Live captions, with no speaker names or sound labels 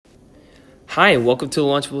Hi, welcome to the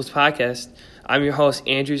Lunchables Podcast. I'm your host,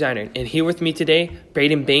 Andrew Ziner, and here with me today,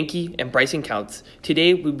 Braden Banky and Bryson Counts.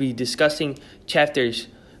 Today, we'll be discussing chapters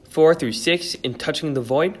 4 through 6 in Touching the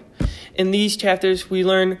Void. In these chapters, we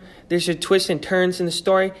learn there's a twists and turns in the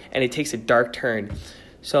story, and it takes a dark turn.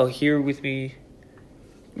 So here with me,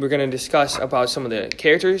 we're going to discuss about some of the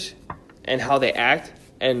characters and how they act,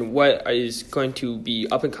 and what is going to be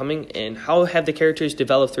up and coming, and how have the characters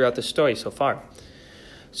developed throughout the story so far.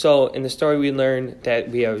 So in the story, we learn that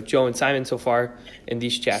we have Joe and Simon so far in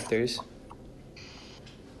these chapters.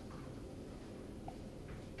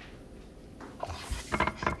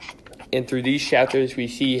 And through these chapters, we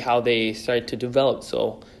see how they start to develop.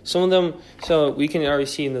 So we can already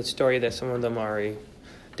see in the story that some of them are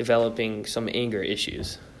developing some anger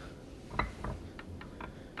issues.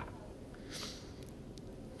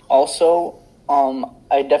 Also,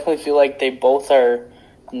 I definitely feel like they both are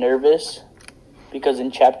nervous. Because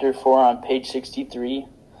in chapter 4 on page 63,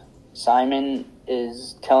 Simon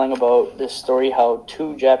is telling about this story how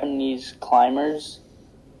two Japanese climbers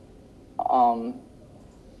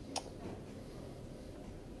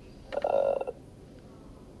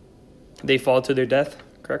they fall to their death,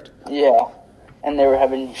 correct? Yeah, and they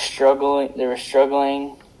were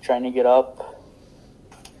struggling trying to get up.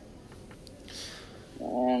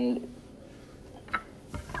 And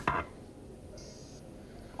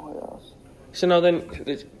what else? So now then,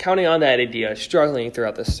 counting on that idea, struggling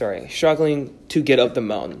throughout the story, struggling to get up the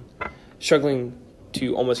mountain, struggling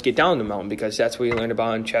to almost get down the mountain, because that's what we learned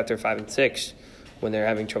about in chapter 5 and 6, when they're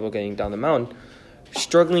having trouble getting down the mountain.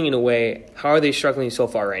 Struggling in a way, how are they struggling so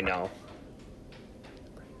far right now?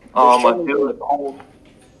 I feel like Hold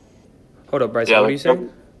up, Bryson, what are you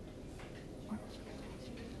saying?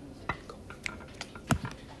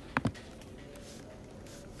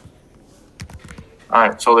 All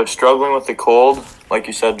right, so they're struggling with the cold, like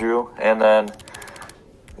you said, Drew, and then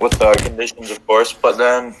with the conditions, of course. But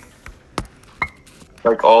then,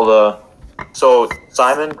 so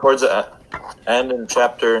Simon, towards the end in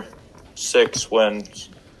chapter 6, when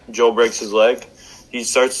Joe breaks his leg, he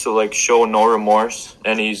starts to show no remorse,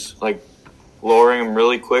 and he's lowering him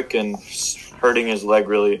really quick and hurting his leg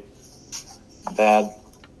really bad.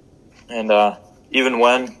 And even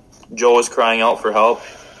when Joe is crying out for help,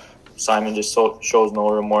 Simon just shows no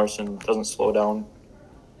remorse and doesn't slow down.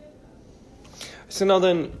 So now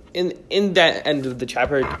then, in that end of the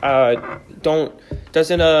chapter,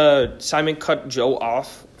 doesn't Simon cut Joe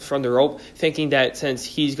off from the rope, thinking that since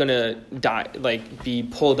he's gonna die, be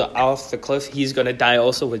pulled off the cliff, he's gonna die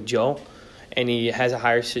also with Joe, and he has a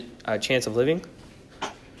higher chance of living?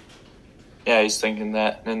 Yeah, he's thinking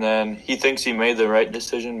that, and then he thinks he made the right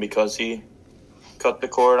decision because he cut the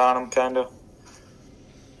cord on him, kind of.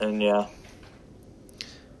 And yeah.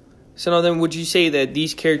 So now then, would you say that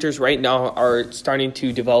these characters right now are starting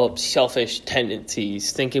to develop selfish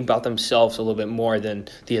tendencies, thinking about themselves a little bit more than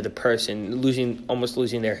the other person, almost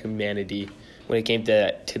losing their humanity when it came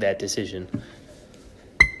to that decision?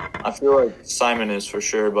 I feel like Simon is for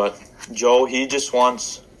sure, but Joe, he just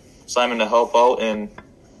wants Simon to help out, and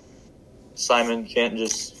Simon can't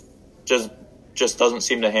just doesn't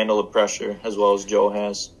seem to handle the pressure as well as Joe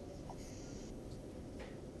has.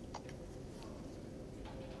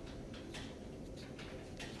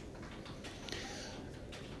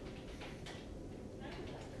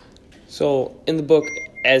 So in the book,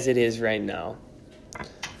 as it is right now,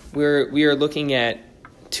 we are looking at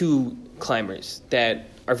two climbers that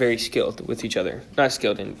are very skilled with each other. Not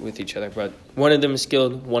skilled with each other, but one of them is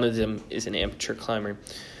skilled, one of them is an amateur climber.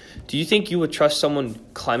 Do you think you would trust someone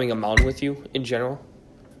climbing a mountain with you in general?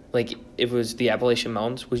 If it was the Appalachian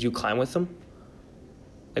Mountains, would you climb with them?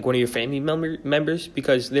 One of your family members?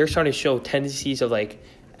 Because they're starting to show tendencies of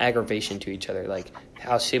aggravation to each other,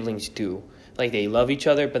 how siblings do. They love each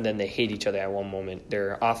other, but then they hate each other at one moment.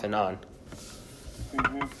 They're off and on.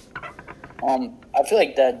 Mm-hmm. I feel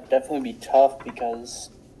like that'd definitely be tough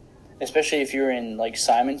because, especially if you're in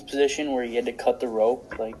Simon's position where you had to cut the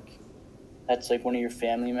rope, that's one of your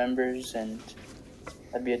family members, and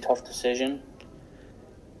that'd be a tough decision.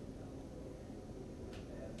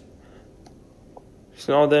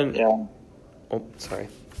 So then, yeah. Oh, sorry.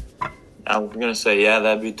 I was gonna say, yeah,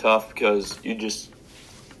 that'd be tough because you just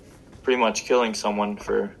pretty much killing someone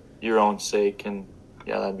for your own sake, and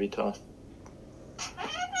yeah, that'd be tough.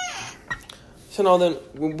 So now then,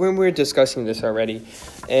 when we're discussing this already,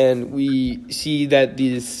 and we see that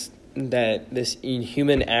this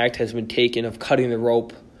inhuman act has been taken of cutting the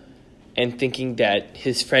rope, and thinking that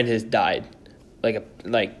his friend has died,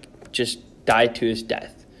 just died to his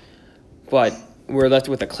death, but we're left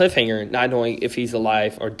with a cliffhanger, not knowing if he's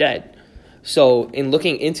alive or dead. So, in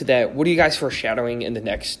looking into that, what are you guys foreshadowing in the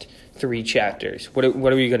next 3 chapters? What are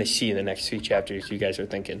we going to see in the next 3 chapters you guys are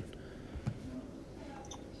thinking?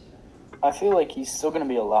 I feel like he's still going to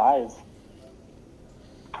be alive.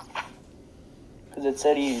 Because it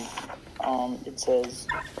said it says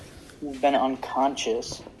he's been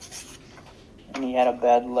unconscious and he had a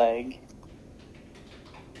bad leg.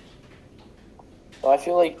 So I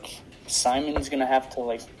feel like Simon's going to have to,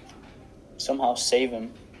 like, somehow save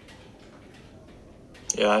him.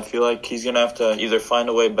 Yeah, I feel like he's going to have to either find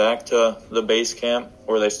a way back to the base camp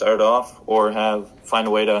where they started off or find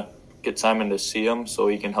a way to get Simon to see him so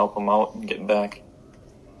he can help him out and get back.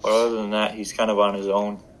 But other than that, he's kind of on his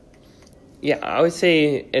own. Yeah, I would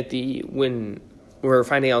say when we're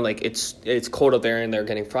finding out, like, it's cold up there and they're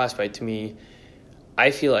getting frostbite, to me,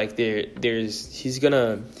 I feel like he's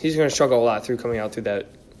gonna struggle a lot through climbing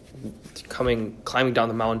down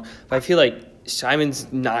the mountain. But I feel like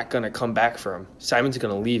Simon's not gonna come back for him. Simon's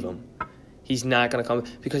gonna leave him. He's not gonna come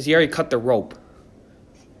because he already cut the rope,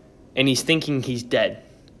 and he's thinking he's dead.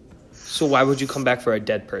 So why would you come back for a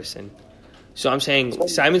dead person? So I'm saying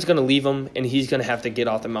Simon's gonna leave him, and he's gonna have to get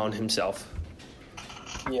off the mountain himself.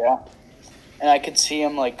 Yeah, and I could see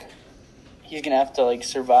him, like, he's gonna have to, like,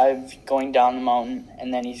 survive going down the mountain,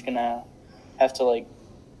 and then he's gonna have to, like,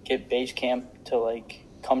 get base camp to, like,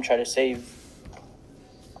 come try to save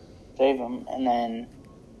him, and then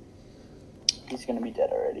he's gonna be dead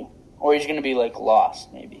already, or he's gonna be, like,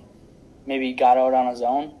 lost. Maybe he got out on his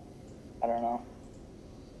own. I don't know.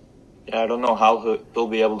 Yeah, I don't know how he'll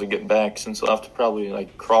be able to get back since he'll have to probably,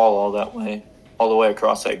 like, crawl all the way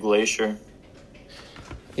across that glacier.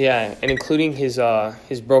 Yeah, and including his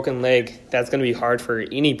broken leg, that's going to be hard for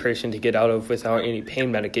any person to get out of without any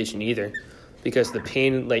pain medication either, because the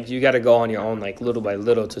pain, like, you got to go on your own, like, little by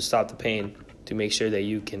little to stop the pain to make sure that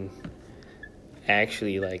you can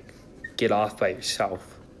actually, like, get off by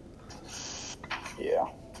yourself. Yeah.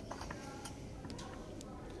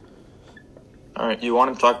 All right, you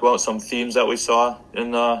want to talk about some themes that we saw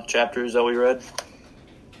in the chapters that we read?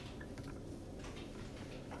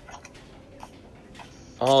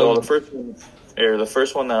 So the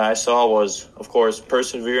first one that I saw was, of course,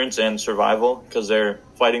 perseverance and survival, because they're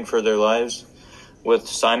fighting for their lives. With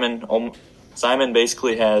Simon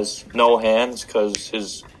basically has no hands because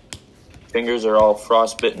his fingers are all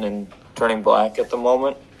frostbitten and turning black at the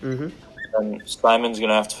moment. Mm-hmm. And Simon's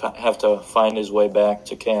gonna have to find his way back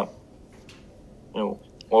to camp. What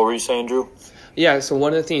were you saying, Drew? Yeah, so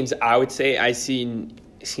one of the things I would say I seen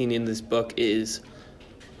in this book is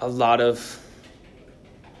a lot of,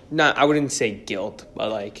 I wouldn't say guilt,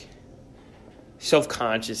 but, like,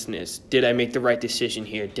 self-consciousness. Did I make the right decision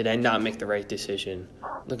here? Did I not make the right decision?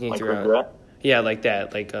 Looking like through, regret? Yeah, like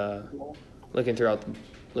that, like looking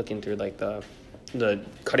through like the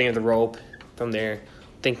cutting of the rope from there,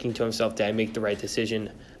 thinking to himself, did I make the right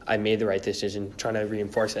decision? I made the right decision, trying to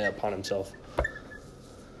reinforce that upon himself.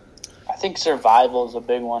 I think survival is a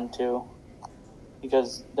big one too,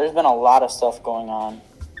 because there's been a lot of stuff going on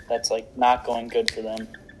that's, like, not going good for them.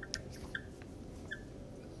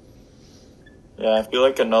 Yeah, I feel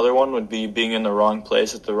like another one would be being in the wrong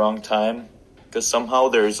place at the wrong time, because somehow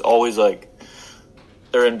there's always, like,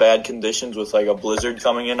 they're in bad conditions with, like, a blizzard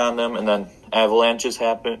coming in on them, and then avalanches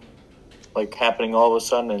happening all of a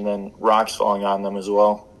sudden, and then rocks falling on them as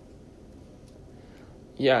well.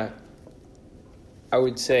 Yeah, I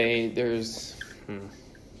would say there's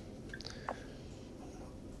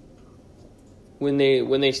when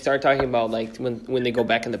they start talking about, like, when they go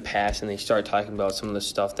back in the past and they start talking about some of the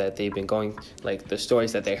stuff that they've been going, like, the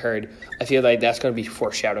stories that they heard, I feel like that's going to be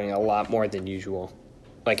foreshadowing a lot more than usual.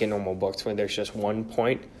 Like in normal books, when there's just one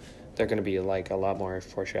point, they're going to be, like, a lot more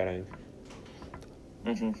foreshadowing.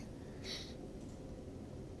 Mm-hmm.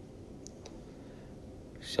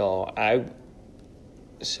 So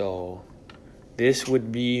this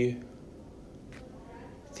would be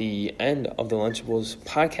the end of the Lunchables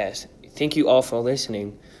podcast. Thank you all for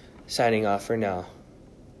listening. Signing off for now.